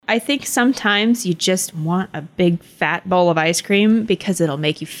I think sometimes you just want a big fat bowl of ice cream because it'll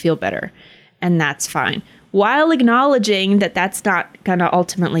make you feel better. And that's fine. While acknowledging that that's not going to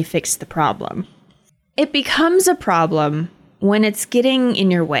ultimately fix the problem. It becomes a problem when it's getting in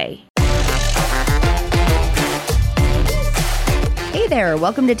your way. Hey there,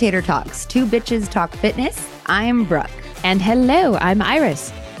 welcome to Tater Talks. Two bitches talk fitness. I'm Brooke. And hello, I'm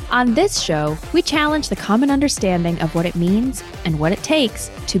Iris. On this show, we challenge the common understanding of what it means and what it takes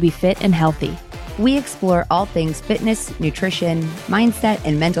to be fit and healthy. We explore all things fitness, nutrition, mindset,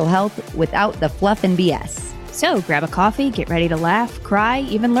 and mental health without the fluff and BS. So grab a coffee, get ready to laugh, cry,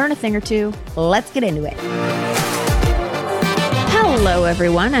 even learn a thing or two. Let's get into it. Hello,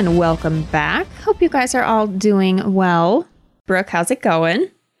 everyone, and welcome back. Hope you guys are all doing well. Brooke, how's it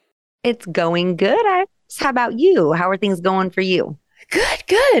going? It's going good, Iris. How about you? How are things going for you?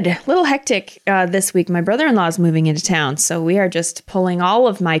 Good. A little hectic this week. My brother-in-law is moving into town, so we are just pulling all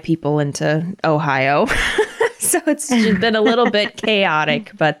of my people into Ohio. So it's been a little bit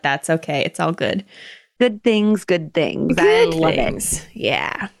chaotic, but that's okay. It's all good. Good things. I love it.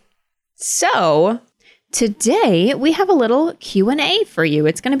 Yeah. So today we have a little Q&A for you.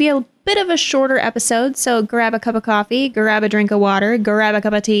 It's going to be a bit of a shorter episode, so grab a cup of coffee, grab a drink of water, grab a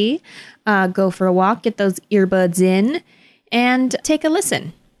cup of tea, go for a walk, get those earbuds in, and take a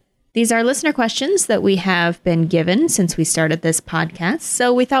listen. These are listener questions that we have been given since we started this podcast,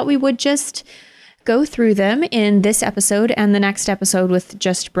 so we thought we would just go through them in this episode and the next episode with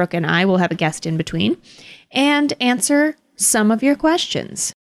just Brooke and I. We'll have a guest in between and answer some of your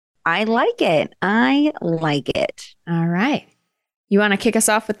questions. I like it. All right. You want to kick us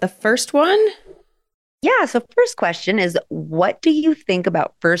off with the first one? Yeah, so first question is, what do you think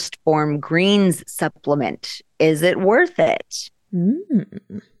about First Form Greens supplement? Is it worth it?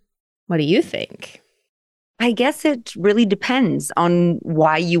 What do you think? I guess it really depends on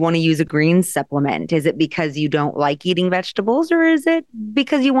why you want to use a greens supplement. Is it because you don't like eating vegetables, or is it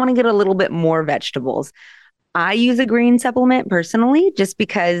because you want to get a little bit more vegetables? I use a green supplement personally, just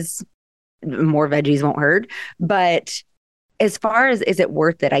because more veggies won't hurt. But as far as is it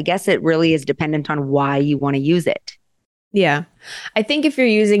worth it, I guess it really is dependent on why you want to use it. Yeah. I think if you're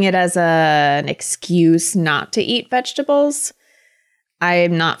using it as an excuse not to eat vegetables,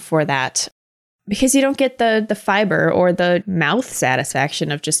 I'm not for that. Because you don't get the fiber or the mouth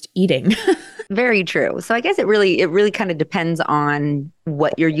satisfaction of just eating. Very true. So I guess it really kind of depends on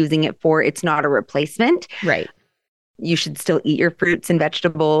what you're using it for. It's not a replacement. Right. You should still eat your fruits and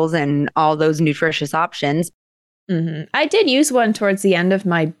vegetables and all those nutritious options. Mm-hmm. I did use one towards the end of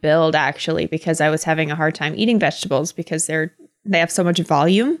my build, actually, because I was having a hard time eating vegetables because they have so much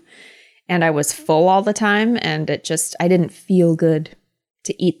volume and I was full all the time, and I didn't feel good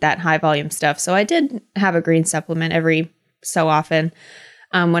to eat that high volume stuff. So I did have a green supplement every so often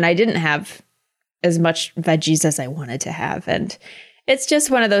when I didn't have as much veggies as I wanted to have. And it's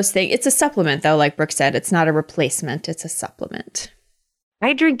just one of those things. It's a supplement, though, like Brooke said. It's not a replacement. It's a supplement.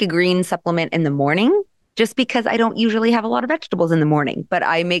 I drink a green supplement in the morning just because I don't usually have a lot of vegetables in the morning. But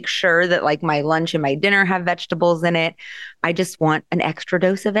I make sure that like my lunch and my dinner have vegetables in it. I just want an extra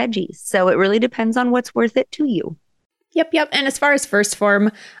dose of veggies. So it really depends on what's worth it to you. Yep. And as far as First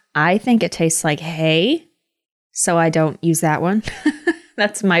Form, I think it tastes like hay. So I don't use that one.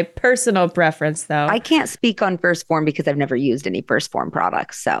 That's my personal preference, though. I can't speak on First Form because I've never used any First Form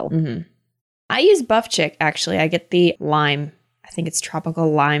products. So I use Buff Chick, actually. I get the lime. I think it's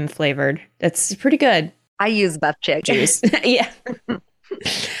tropical lime flavored. It's pretty good. I use Buff Chick juice. Yeah. I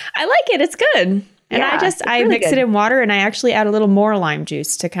like it. It's good. And yeah, I mix it in water, and I actually add a little more lime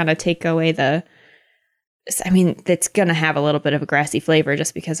juice to kind of take away it's going to have a little bit of a grassy flavor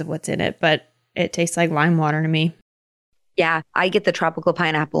just because of what's in it, but it tastes like lime water to me. Yeah, I get the tropical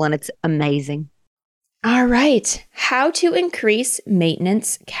pineapple and it's amazing. All right. How to increase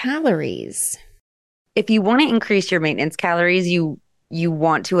maintenance calories. If you want to increase your maintenance calories, you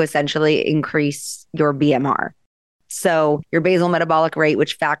want to essentially increase your BMR. So your basal metabolic rate,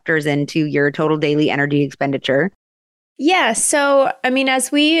 which factors into your total daily energy expenditure. Yeah. So,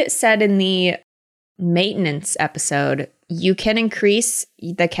 as we said in the maintenance episode, you can increase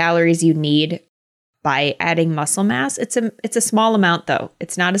the calories you need by adding muscle mass. It's a small amount, though.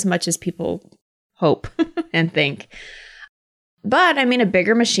 It's not as much as people hope and think. But a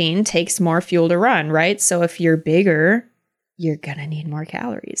bigger machine takes more fuel to run, right? So if you're bigger, you're gonna need more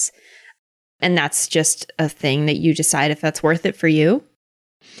calories. And that's just a thing that you decide if that's worth it for you.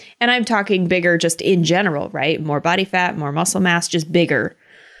 And I'm talking bigger just in general, right? More body fat, more muscle mass, just bigger.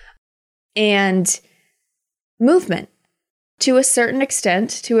 And movement. To a certain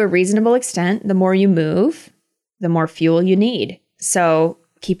extent, to a reasonable extent, the more you move, the more fuel you need. So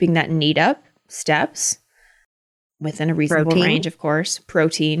keeping that need up, steps, within a reasonable range, of course,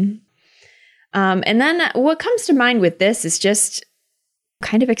 protein. And then what comes to mind with this is just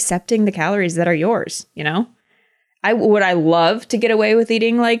kind of accepting the calories that are yours, you know? Would I love to get away with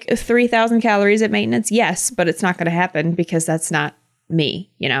eating like 3,000 calories at maintenance? Yes, but it's not going to happen because that's not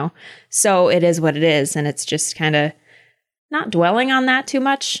me, you know? So it is what it is. And it's just kind of not dwelling on that too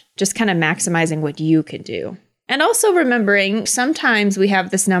much, just kind of maximizing what you can do. And also remembering sometimes we have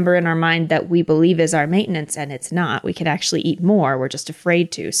this number in our mind that we believe is our maintenance and it's not. We could actually eat more. We're just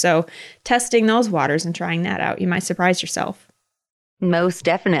afraid to. So testing those waters and trying that out, you might surprise yourself. Most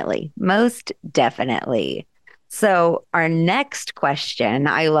definitely. Most definitely. So our next question,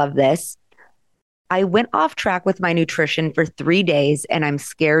 I love this. I went off track with my nutrition for 3 days and I'm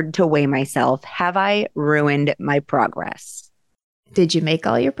scared to weigh myself. Have I ruined my progress? Did you make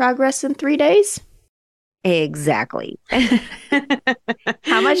all your progress in 3 days? Exactly.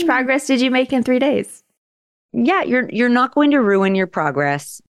 How much progress did you make in 3 days? Yeah, you're not going to ruin your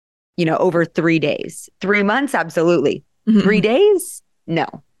progress, over 3 days. 3 months, absolutely. 3 days? No,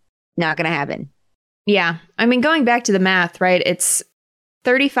 not going to happen. Yeah. I mean, going back to the math, right? It's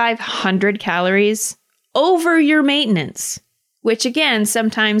 3,500 calories over your maintenance, which again,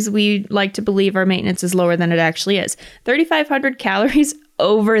 sometimes we like to believe our maintenance is lower than it actually is. 3,500 calories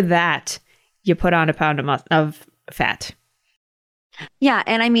over that, you put on a pound of fat. Yeah.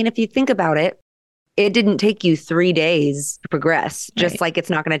 And I mean, if you think about it, it didn't take you 3 days to progress, just like it's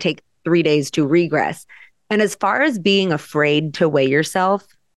not going to take 3 days to regress. And as far as being afraid to weigh yourself,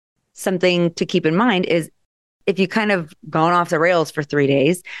 something to keep in mind is if you kind of gone off the rails for 3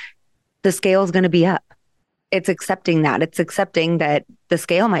 days, the scale is going to be up. It's accepting that. It's accepting that the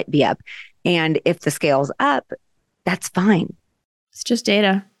scale might be up. And if the scale's up, that's fine. It's just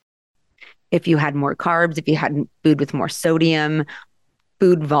data. If you had more carbs, if you had food with more sodium,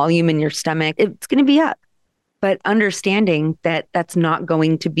 food volume in your stomach, it's going to be up. But understanding that that's not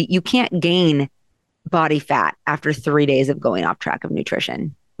going to be, you can't gain body fat after 3 days of going off track of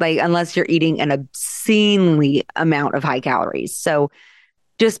nutrition. Like, unless you're eating an obscenely amount of high calories. So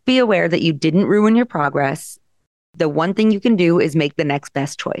just be aware that you didn't ruin your progress. The one thing you can do is make the next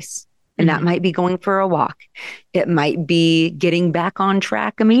best choice. And that might be going for a walk. It might be getting back on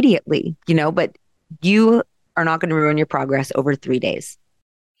track immediately, but you are not going to ruin your progress over 3 days.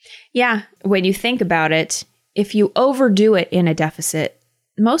 Yeah. When you think about it, if you overdo it in a deficit,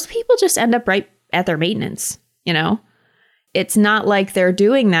 most people just end up right at their maintenance, It's not like they're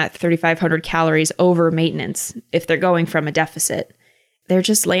doing that 3,500 calories over maintenance if they're going from a deficit. They're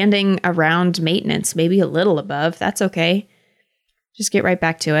just landing around maintenance, maybe a little above. That's okay. Just get right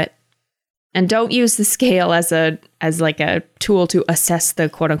back to it. And don't use the scale as like a tool to assess the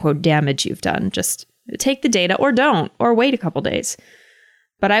quote unquote damage you've done. Just take the data or don't, or wait a couple days.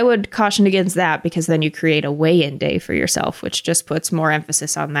 But I would caution against that because then you create a weigh-in day for yourself, which just puts more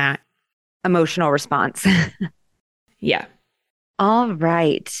emphasis on that. Emotional response. Yeah. All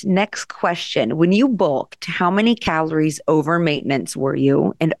right. Next question. When you bulked, how many calories over maintenance were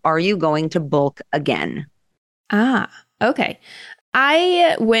you? And are you going to bulk again? Okay.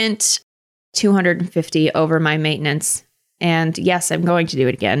 I went 250 over my maintenance. And yes, I'm going to do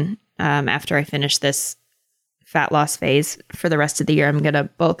it again after I finish this fat loss phase. For the rest of the year, I'm going to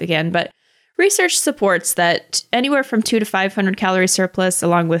bulk again. But research supports that anywhere from 200 to 500 calorie surplus,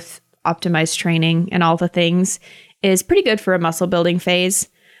 along with optimized training and all the things, is pretty good for a muscle building phase.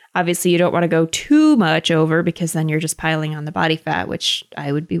 Obviously, you don't want to go too much over because then you're just piling on the body fat, which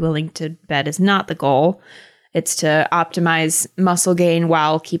I would be willing to bet is not the goal. It's to optimize muscle gain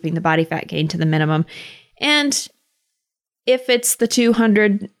while keeping the body fat gain to the minimum. And if it's the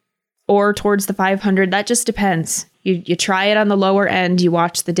 200 or towards the 500, that just depends. You try it on the lower end, you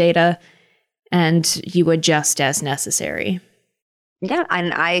watch the data, and you adjust as necessary. Yeah,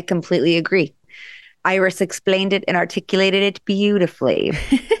 and I completely agree. Iris explained it and articulated it beautifully.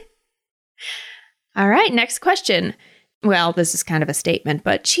 All right, next question. Well, this is kind of a statement,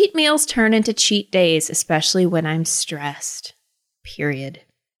 but cheat meals turn into cheat days, especially when I'm stressed. Period.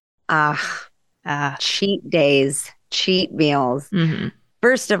 Cheat days, cheat meals. Mm-hmm.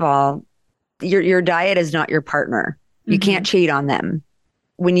 First of all, your diet is not your partner. You can't cheat on them.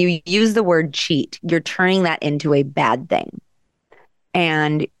 When you use the word cheat, you're turning that into a bad thing.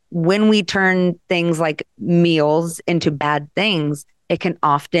 And when we turn things like meals into bad things, it can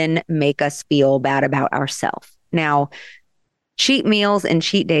often make us feel bad about ourselves. Now, cheat meals and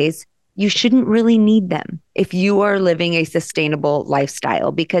cheat days, you shouldn't really need them if you are living a sustainable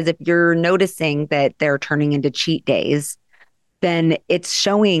lifestyle, because if you're noticing that they're turning into cheat days, then it's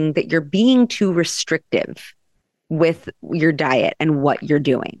showing that you're being too restrictive with your diet and what you're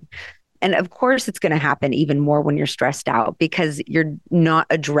doing. And of course, it's going to happen even more when you're stressed out because you're not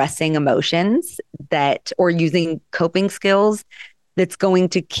addressing emotions or using coping skills that's going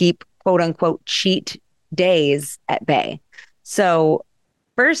to keep quote unquote cheat days at bay. So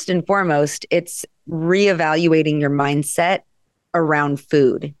first and foremost, it's reevaluating your mindset around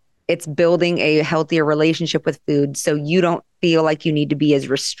food. It's building a healthier relationship with food so you don't feel like you need to be as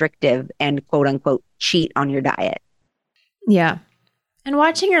restrictive and quote unquote cheat on your diet. Yeah. And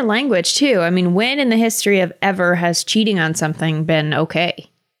watching your language too. I mean, when in the history of ever has cheating on something been okay?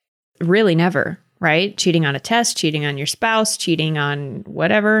 Really never, right? Cheating on a test, cheating on your spouse, cheating on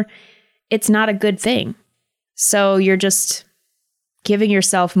whatever. It's not a good thing. So you're just giving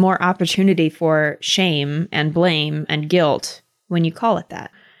yourself more opportunity for shame and blame and guilt when you call it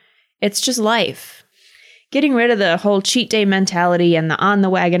that. It's just life. Getting rid of the whole cheat day mentality and the on the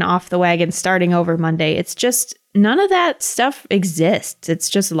wagon, off the wagon, starting over Monday. It's just none of that stuff exists. It's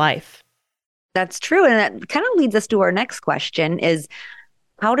just life. That's true. And that kind of leads us to our next question is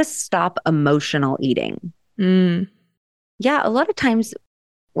how to stop emotional eating. Yeah, a lot of times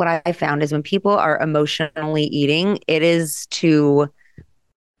what I found is when people are emotionally eating, it is to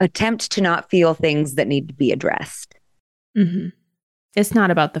attempt to not feel things that need to be addressed. Mm-hmm. It's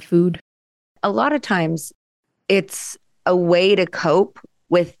not about the food. A lot of times it's a way to cope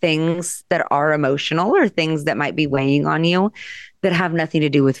with things that are emotional or things that might be weighing on you that have nothing to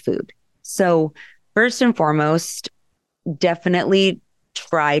do with food. So first and foremost, definitely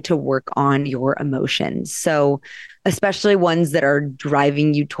try to work on your emotions. So especially ones that are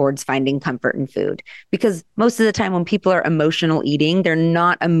driving you towards finding comfort in food. Because most of the time when people are emotional eating, they're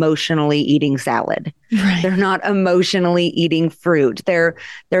not emotionally eating salad. Right. They're not emotionally eating fruit. They're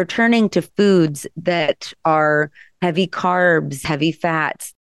turning to foods that are heavy carbs, heavy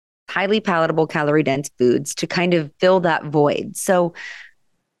fats, highly palatable, calorie dense foods to kind of fill that void. So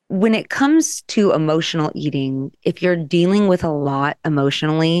when it comes to emotional eating, if you're dealing with a lot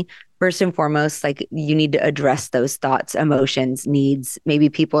emotionally, first and foremost, like you need to address those thoughts, emotions, needs. Maybe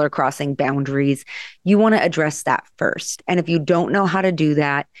people are crossing boundaries. You want to address that first. And if you don't know how to do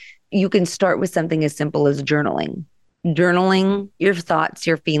that, you can start with something as simple as journaling. Journaling your thoughts,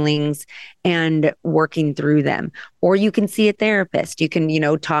 your feelings, and working through them. Or you can see a therapist. You can,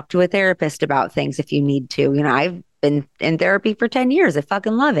 talk to a therapist about things if you need to. I've been in therapy for 10 years. I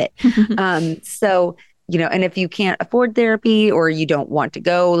fucking love it. So, and if you can't afford therapy or you don't want to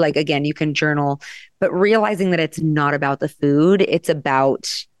go, like, again, you can journal, but realizing that it's not about the food, it's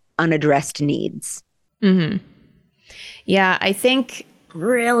about unaddressed needs. Mm-hmm. Yeah, I think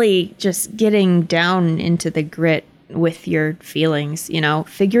really just getting down into the grit with your feelings,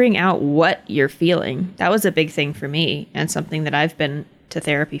 figuring out what you're feeling. That was a big thing for me and something that I've been to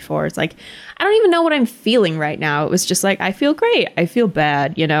therapy for. It's like, I don't even know what I'm feeling right now. It was just like, I feel great. I feel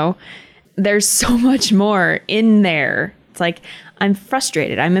bad, There's so much more in there. It's like, I'm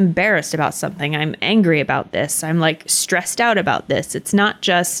frustrated. I'm embarrassed about something. I'm angry about this. I'm like stressed out about this. It's not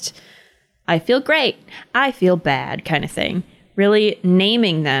just, I feel great. I feel bad kind of thing. Really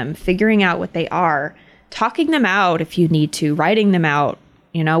naming them, figuring out what they are, talking them out if you need to, writing them out,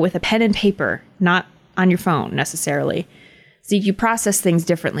 with a pen and paper, not on your phone necessarily. So you process things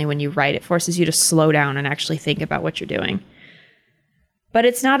differently when you write. It forces you to slow down and actually think about what you're doing. But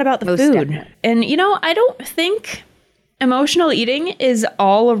it's not about the Most food. definitely. And, I don't think emotional eating is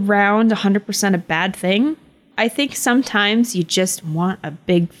all around 100% a bad thing. I think sometimes you just want a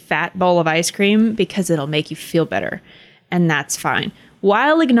big fat bowl of ice cream because it'll make you feel better. And that's fine.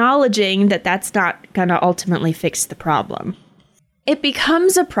 While acknowledging that that's not going to ultimately fix the problem. It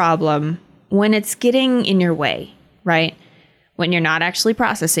becomes a problem when it's getting in your way, right? When you're not actually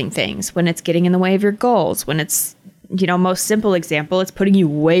processing things, when it's getting in the way of your goals, when it's, most simple example, it's putting you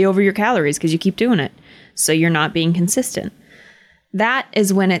way over your calories because you keep doing it. So you're not being consistent. That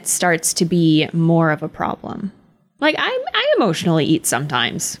is when it starts to be more of a problem. Like I emotionally eat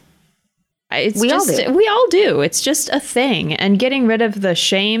sometimes. We all do. It's just a thing. And getting rid of the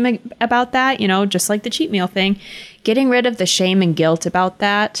shame about that, just like the cheat meal thing, getting rid of the shame and guilt about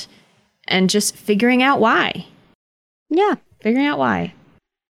that and just figuring out why. Yeah. Figuring out why.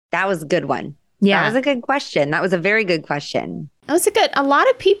 That was a good one. Yeah. That was a good question. That was a very good question. A lot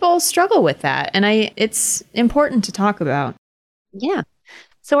of people struggle with that. And it's important to talk about. Yeah.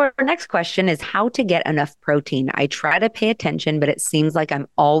 So our next question is how to get enough protein. I try to pay attention, but it seems like I'm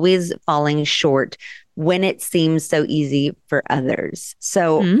always falling short when it seems so easy for others.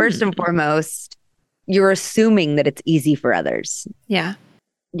 So first and foremost, you're assuming that it's easy for others. Yeah.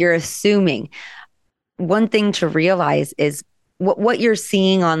 You're assuming. One thing to realize is what you're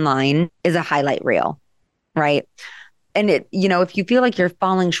seeing online is a highlight reel. right? And if you feel like you're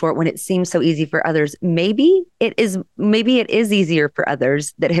falling short when it seems so easy for others, maybe it is easier for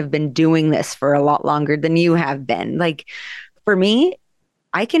others that have been doing this for a lot longer than you have been. Like for me,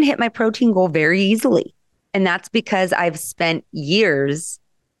 I can hit my protein goal very easily. And that's because I've spent years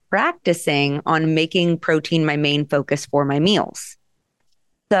practicing on making protein my main focus for my meals.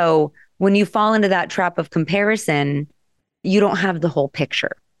 So when you fall into that trap of comparison, you don't have the whole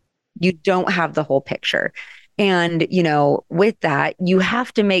picture. You don't have the whole picture. And, with that, you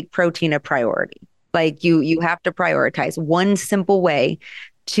have to make protein a priority. Like you have to prioritize. One simple way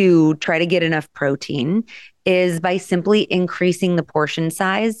to try to get enough protein is by simply increasing the portion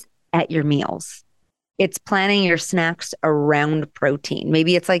size at your meals. It's planning your snacks around protein.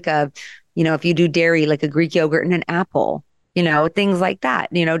 Maybe it's like if you do dairy, like a Greek yogurt and an apple, things like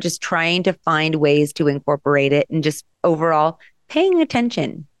that, just trying to find ways to incorporate it and just overall paying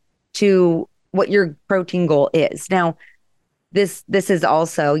attention to what your protein goal is. Now, this is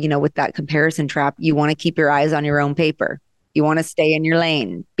also, with that comparison trap, you want to keep your eyes on your own paper. You want to stay in your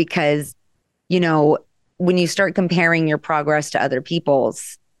lane because, when you start comparing your progress to other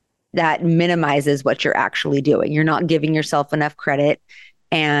people's, that minimizes what you're actually doing. You're not giving yourself enough credit,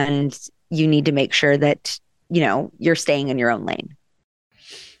 and you need to make sure that, you're staying in your own lane.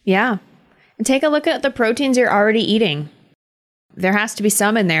 Yeah. And take a look at the proteins you're already eating. There has to be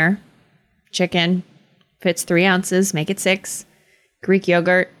some in there. Chicken, if it's 3 ounces, make it 6. Greek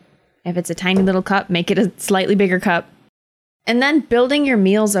yogurt, if it's a tiny little cup, make it a slightly bigger cup. And then building your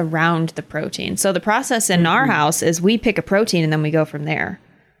meals around the protein. So the process in our house is we pick a protein and then we go from there.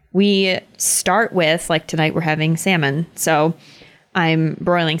 We start with, like tonight we're having salmon. So I'm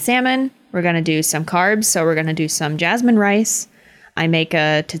broiling salmon. We're going to do some carbs. So we're going to do some jasmine rice. I make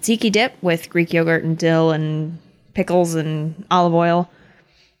a tzatziki dip with Greek yogurt and dill and pickles and olive oil.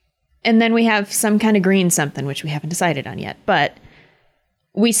 And then we have some kind of green something, which we haven't decided on yet. But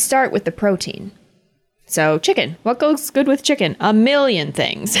we start with the protein. So chicken, what goes good with chicken? A million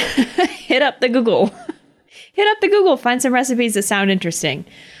things. Hit up the Google. Find some recipes that sound interesting.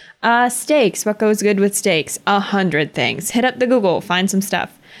 Steaks, what goes good with steaks? 100 things. Hit up the Google, find some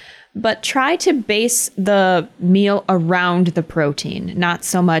stuff. But try to base the meal around the protein, not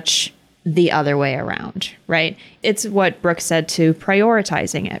so much the other way around, right? It's what Brooke said to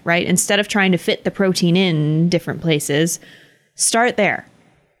prioritizing it, right? Instead of trying to fit the protein in different places, start there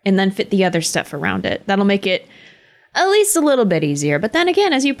and then fit the other stuff around it. That'll make it at least a little bit easier. But then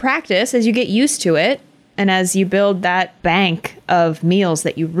again, as you practice, as you get used to it, and as you build that bank of meals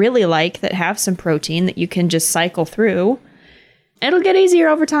that you really like that have some protein that you can just cycle through, it'll get easier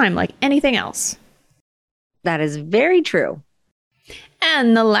over time, like anything else. That is very true.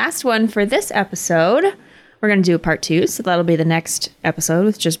 And the last one for this episode, we're going to do a part 2. So that'll be the next episode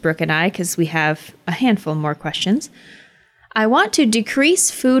with just Brooke and I, because we have a handful more questions. I want to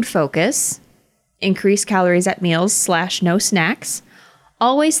decrease food focus, increase calories at meals / no snacks.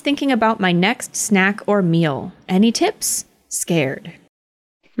 Always thinking about my next snack or meal. Any tips? Scared.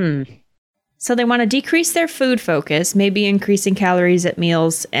 So they want to decrease their food focus, maybe increasing calories at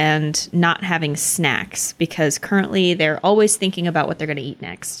meals and not having snacks, because currently they're always thinking about what they're going to eat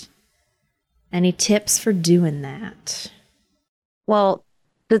next. Any tips for doing that? Well,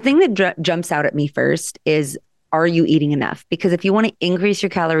 the thing that jumps out at me first is, are you eating enough? Because if you want to increase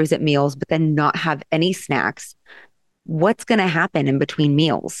your calories at meals, but then not have any snacks, what's going to happen in between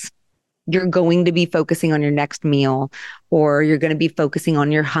meals? You're going to be focusing on your next meal, or you're going to be focusing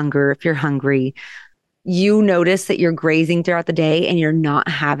on your hunger if you're hungry. You notice that you're grazing throughout the day and you're not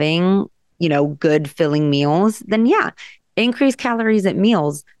having, good filling meals, then increase calories at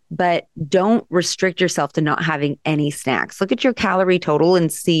meals, but don't restrict yourself to not having any snacks. Look at your calorie total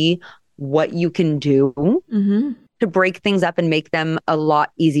and see what you can do to break things up and make them a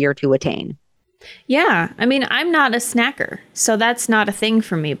lot easier to attain. Yeah. I mean, I'm not a snacker, so that's not a thing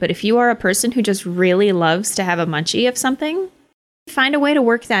for me. But if you are a person who just really loves to have a munchie of something, find a way to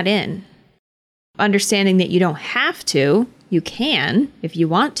work that in. Understanding that you don't have to, you can if you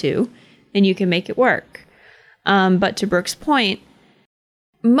want to, and you can make it work. But to Brooke's point,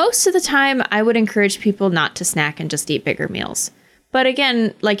 most of the time I would encourage people not to snack and just eat bigger meals. But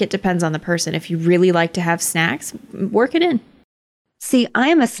again, it depends on the person. If you really like to have snacks, work it in. See, I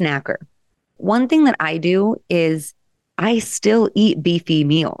am a snacker. One thing that I do is I still eat beefy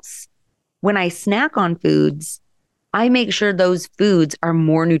meals. When I snack on foods, I make sure those foods are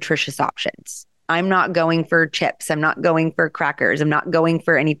more nutritious options. I'm not going for chips. I'm not going for crackers. I'm not going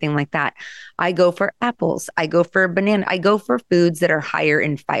for anything like that. I go for apples. I go for banana. I go for foods that are higher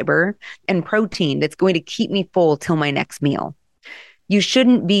in fiber and protein that's going to keep me full till my next meal. You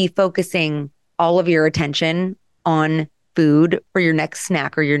shouldn't be focusing all of your attention on food for your next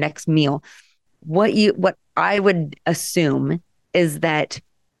snack or your next meal, what I would assume is that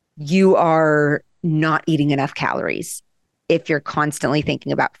you are not eating enough calories if you're constantly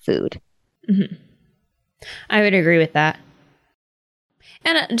thinking about food. Mm-hmm. I would agree with that.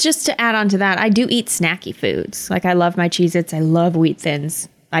 And just to add on to that, I do eat snacky foods. Like I love my Cheez-Its. I love Wheat Thins.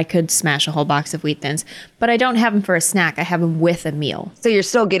 I could smash a whole box of Wheat Thins, but I don't have them for a snack. I have them with a meal. So you're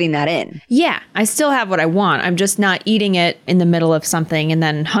still getting that in. Yeah, I still have what I want. I'm just not eating it in the middle of something and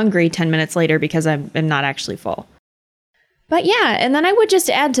then hungry 10 minutes later because I'm not actually full. But yeah, and then I would just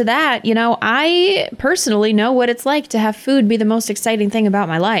add to that, I personally know what it's like to have food be the most exciting thing about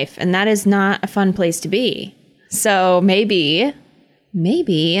my life. And that is not a fun place to be. So maybe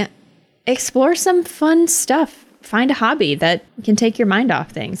explore some fun stuff. Find a hobby that can take your mind off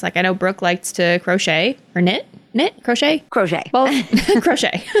things. Like I know Brooke likes to crochet or crochet. Both.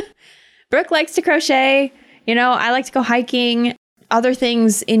 Crochet. Brooke likes to crochet. I like to go hiking. Other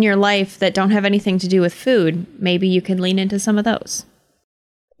things in your life that don't have anything to do with food, maybe you can lean into some of those.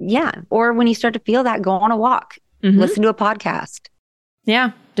 Yeah. Or when you start to feel that, go on a walk, listen to a podcast.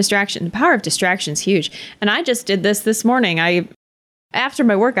 Yeah. Distraction. The power of distraction is huge. And I just did this morning. After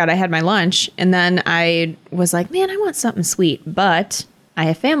my workout, I had my lunch and then I was like, man, I want something sweet, but I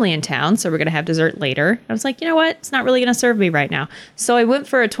have family in town, so we're going to have dessert later. I was like, you know what? It's not really going to serve me right now. So I went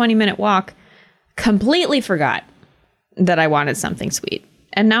for a 20-minute walk, completely forgot that I wanted something sweet.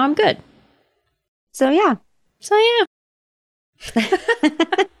 And now I'm good. So yeah.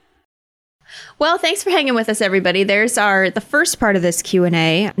 Well, thanks for hanging with us, everybody. There's the first part of this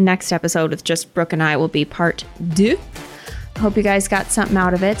Q&A. Next episode with just Brooke and I will be part 2. Hope you guys got something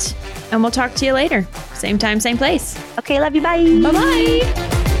out of it. And we'll talk to you later. Same time, same place. Okay, love you. Bye. Bye-bye.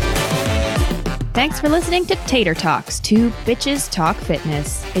 Thanks for listening to Tater Talks, 2 Bitches Talk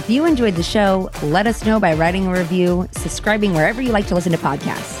Fitness. If you enjoyed the show, let us know by writing a review, subscribing wherever you like to listen to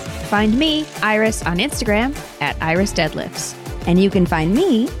podcasts. Find me, Iris, on Instagram at Iris Deadlifts. And you can find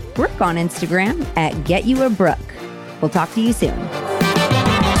me, Brooke, on Instagram at GetYouABrooke. We'll talk to you soon.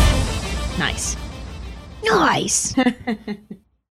 Nice. Nice.